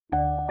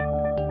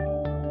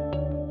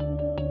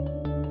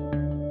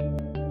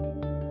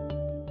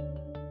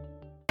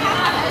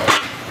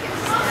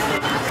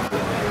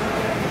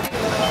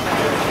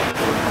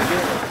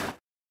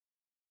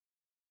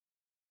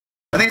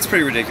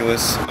pretty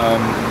ridiculous.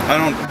 I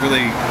don't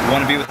really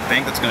want to be with a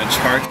bank that's going to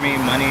charge me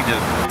money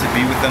to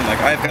be with them.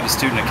 Like, I've got a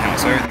student account,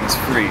 so everything's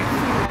free.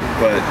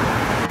 But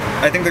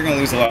I think they're going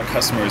to lose a lot of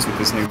customers with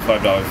this new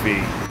 $5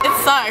 fee. It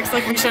sucks.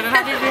 Like, we shouldn't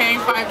have to be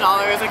paying $5.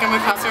 Like, I'm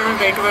a customer of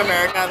Bank of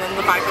America, and then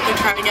the fact that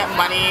they're trying to get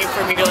money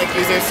for me to like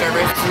use their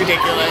service is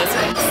ridiculous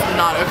and it's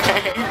not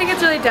okay. I think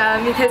it's really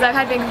dumb because I've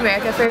had Bank of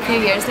America for a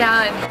few years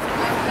now, and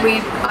we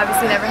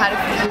obviously never had a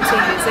fee to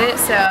use it,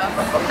 so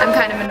I'm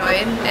kind of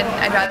annoyed and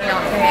I'd rather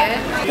not pay it.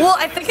 Well,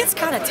 I think it's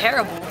kind of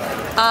terrible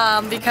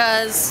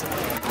because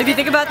if you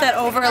think about that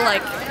over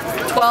like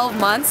 12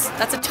 months,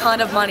 that's a ton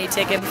of money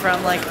taken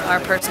from like our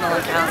personal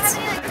accounts.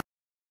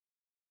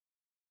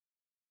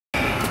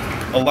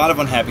 A lot of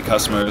unhappy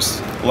customers,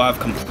 a lot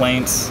of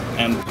complaints,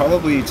 and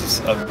probably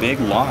just a big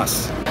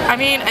loss. I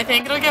mean, I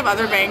think it'll give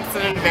other banks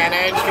an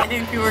advantage. I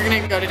think people are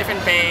going to go to different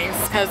banks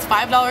because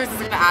 $5 isn't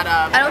going to add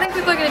up. I don't think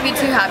people are going to be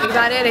too happy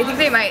about it. I think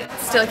they might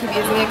still keep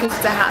using it because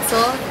it's a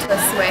hassle to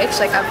switch.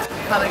 Like, I'm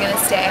probably going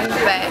to stay,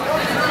 but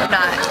I'm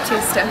not too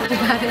stoked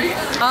about it.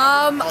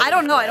 I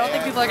don't know. I don't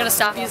think people are going to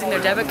stop using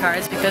their debit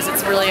cards because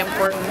it's really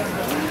important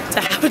to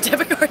have a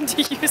debit card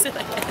to use it,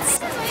 I guess.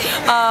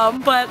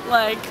 But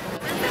like,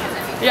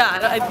 yeah,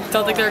 I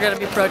don't think there are going to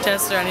be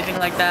protests or anything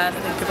like that. I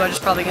think people are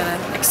just probably going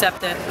to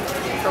accept it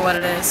for what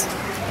it is.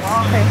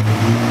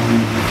 Okay.